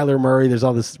if Kyler Murray, there's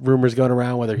all this rumors going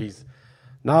around whether he's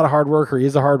not a hard worker, he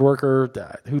is a hard worker,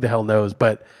 who the hell knows.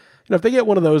 But, if they get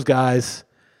one of those guys,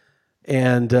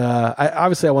 and I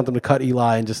want them to cut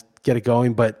Eli and just get it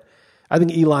going, but I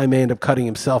think Eli may end up cutting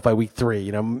himself by week 3,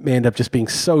 may end up just being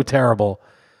so terrible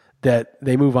that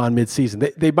they move on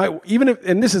midseason. They might, even if,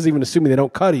 and this is even assuming they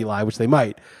don't cut Eli, which they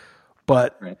might,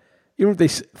 but even if they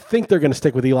think they're going to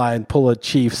stick with Eli and pull a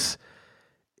Chiefs,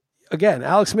 again,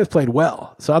 Alex Smith played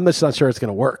well, so I'm just not sure it's going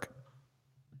to work.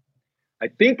 I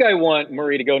think I want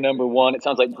Murray to go number 1. It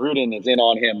sounds like Gruden is in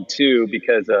on him too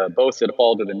because Bosa to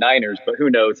fall to the Niners, but who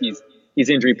knows? He's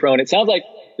injury prone. It sounds like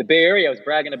the Bay Area was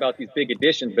bragging about these big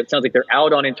additions, but it sounds like they're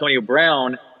out on Antonio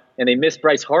Brown and they missed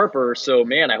Bryce Harper. So,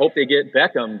 man, I hope they get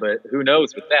Beckham, but who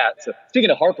knows with that. So,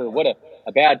 speaking of Harper, what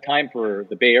a bad time for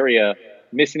the Bay Area,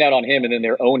 missing out on him, and then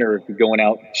their owner going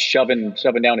out shoving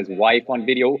down his wife on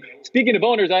video. Speaking of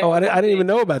owners, I didn't even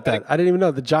know about that. I didn't even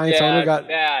know the Giants owner got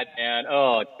bad, man.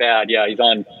 Oh, it's bad. Yeah, he's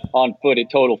on footage,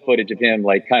 total footage of him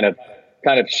like kind of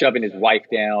shoving his wife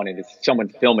down, and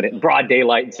someone's filming it in broad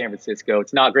daylight in San Francisco.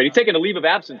 It's not great. He's taking a leave of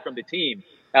absence from the team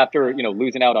after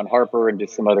losing out on Harper and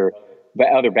just some other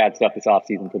bad stuff this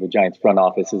offseason for the Giants front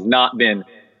office. Has not been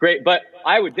great, but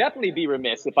I would definitely be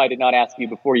remiss if I did not ask you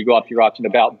before you go off your option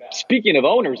about, speaking of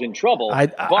owners in trouble,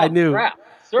 I knew. Kraft,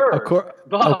 sir. Of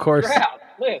course. Kraft,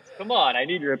 Liss, come on. I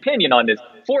need your opinion on this.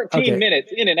 14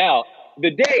 minutes in and out.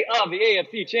 The day of the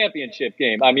AFC Championship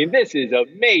game. I mean, this is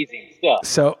amazing stuff.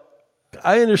 So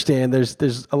I understand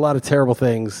there's a lot of terrible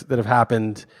things that have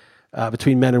happened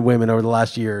between men and women over the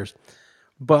last years.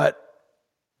 But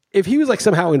if he was like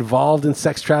somehow involved in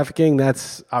sex trafficking,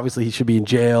 that's obviously he should be in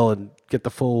jail and get the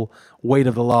full weight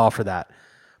of the law for that.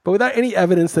 But without any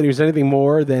evidence that he was anything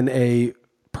more than a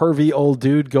pervy old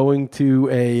dude going to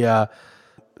a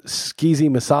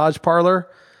skeezy massage parlor,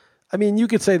 I mean, you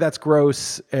could say that's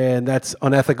gross and that's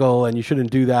unethical and you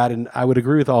shouldn't do that. And I would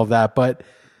agree with all of that. But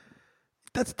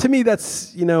that's, to me,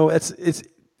 that's,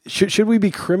 should we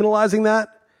be criminalizing that?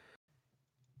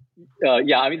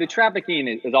 Yeah, I mean, the trafficking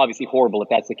is obviously horrible if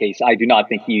that's the case. I do not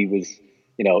think he was,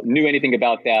 knew anything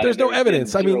about that. There's no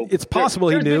evidence. I mean, it's possible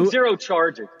he knew. There's been 0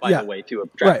 charges, by the way,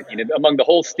 of trafficking. Right. Among the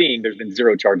whole sting, there's been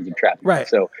 0 charges of trafficking. Right.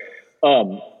 So,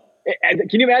 can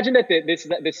you imagine that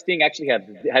this sting actually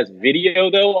has video,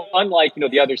 though? Unlike,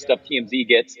 the other stuff TMZ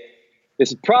gets,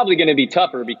 this is probably going to be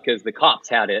tougher because the cops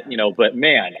had it, but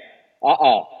man,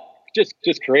 just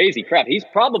crazy crap. He's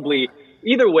probably,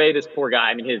 either way, this poor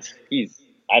guy, I mean, he's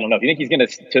I don't know. Do you think he's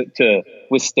going to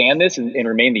withstand this and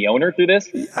remain the owner through this?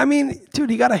 I mean, dude,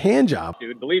 he got a hand job.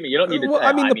 Dude, believe me, you don't need to. Well,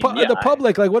 I mean, the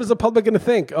public, like, what is the public going to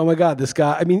think? Oh my God, this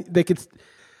guy. I mean, they could.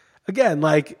 Again,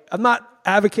 like, I'm not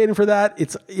advocating for that.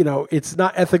 It's, it's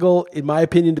not ethical, in my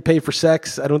opinion, to pay for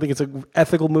sex. I don't think it's an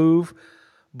ethical move.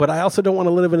 But I also don't want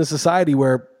to live in a society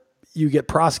where you get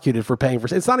prosecuted for paying for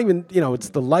sex. It's not even, it's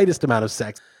the lightest amount of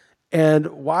sex. And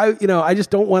why, I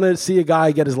just don't want to see a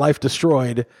guy get his life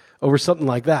destroyed over something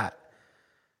like that.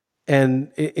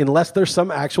 And unless there's some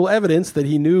actual evidence that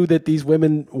he knew that these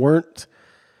women weren't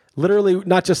literally,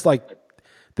 not just like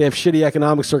they have shitty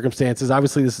economic circumstances.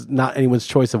 Obviously, this is not anyone's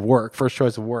choice of work, first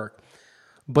choice of work,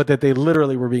 but that they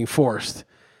literally were being forced.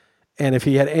 And if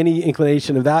he had any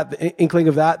inkling of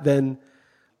that, then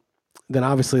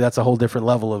obviously that's a whole different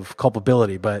level of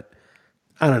culpability. But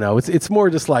I don't know. It's more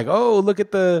just like, oh, look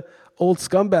at the old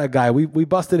scumbag guy. We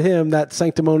busted him, that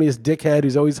sanctimonious dickhead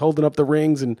who's always holding up the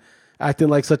rings and acting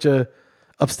like such a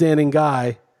upstanding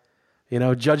guy,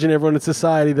 judging everyone in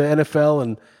society, the NFL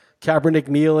and Kaepernick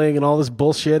kneeling and all this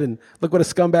bullshit. And look what a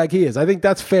scumbag he is. I think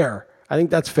that's fair.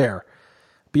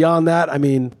 Beyond that, I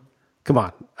mean, come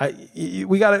on.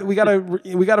 We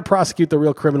gotta prosecute the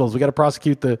real criminals. We got to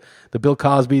prosecute the Bill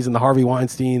Cosbys and the Harvey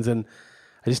Weinsteins. And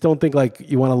I just don't think like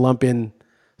you want to lump in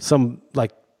some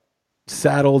like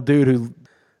sad old dude who's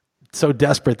so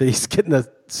desperate that he's getting a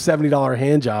 $70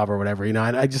 hand job or whatever. And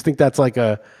I just think that's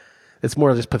it's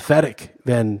more just pathetic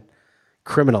than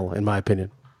criminal, in my opinion.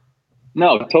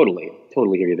 No, totally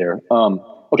hear you there.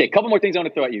 Okay, a couple more things I want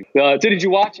to throw at you. So did you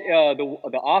watch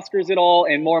the Oscars at all?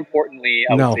 And more importantly,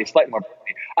 I would say slightly more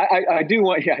importantly, I do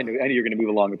want. Yeah, I knew you're going to move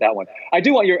along with that one. I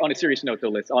do want your, on a serious note, though,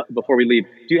 Liss, before we leave.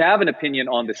 Do you have an opinion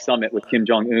on the summit with Kim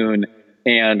Jong-un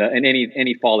and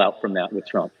any fallout from that with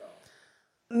Trump?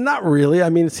 Not really. I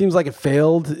mean, it seems like it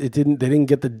failed. They didn't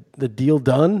get the deal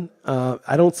done.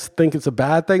 I don't think it's a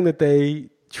bad thing that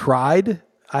they tried.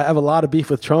 I have a lot of beef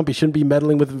with Trump. He shouldn't be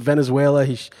meddling with Venezuela.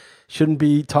 He shouldn't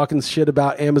be talking shit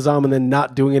about Amazon and then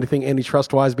not doing anything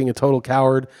antitrust-wise, being a total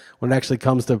coward when it actually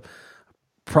comes to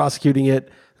prosecuting it.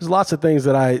 There's lots of things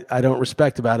that I don't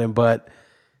respect about him, but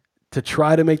to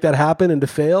try to make that happen and to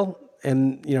fail,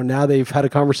 and now they've had a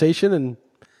conversation and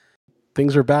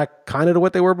things are back kind of to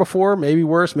what they were before, maybe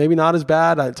worse, maybe not as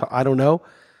bad. I don't know.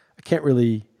 I can't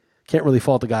really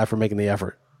fault the guy for making the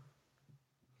effort.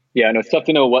 Yeah, I know it's tough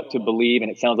to know what to believe,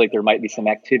 and it sounds like there might be some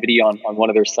activity on one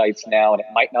of their sites now, and it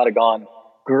might not have gone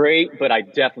great, but I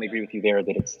definitely agree with you there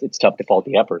that it's tough to fault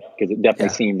the effort because it definitely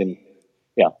seemed, and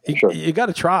for sure. You got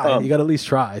to try. You got to at least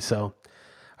try. So, all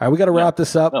right, we got to wrap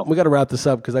this up. We got to wrap this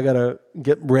up because I got to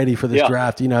get ready for this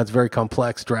draft. It's a very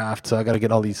complex draft, so I got to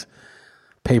get all these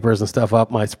papers and stuff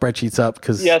up, my spreadsheets up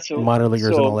because minor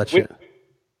leaguers and all that shit.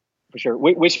 For sure.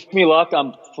 Wish me luck.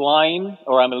 I'm flying,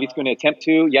 or I'm at least going to attempt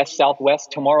to. Yes,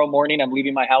 Southwest. Tomorrow morning, I'm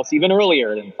leaving my house even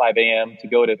earlier than 5 a.m. to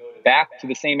go back to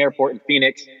the same airport in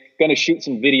Phoenix. Going to shoot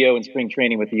some video in spring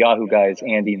training with the Yahoo guys,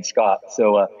 Andy and Scott.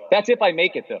 So that's if I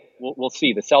make it, though. We'll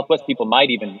see. The Southwest people might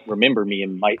even remember me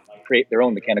and might create their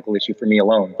own mechanical issue for me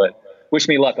alone. But wish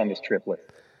me luck on this trip, Liss.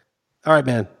 All right,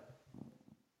 man.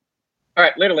 All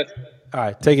right, later, Liss. All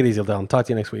right, take it easy, Dalton. Talk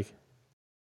to you next week.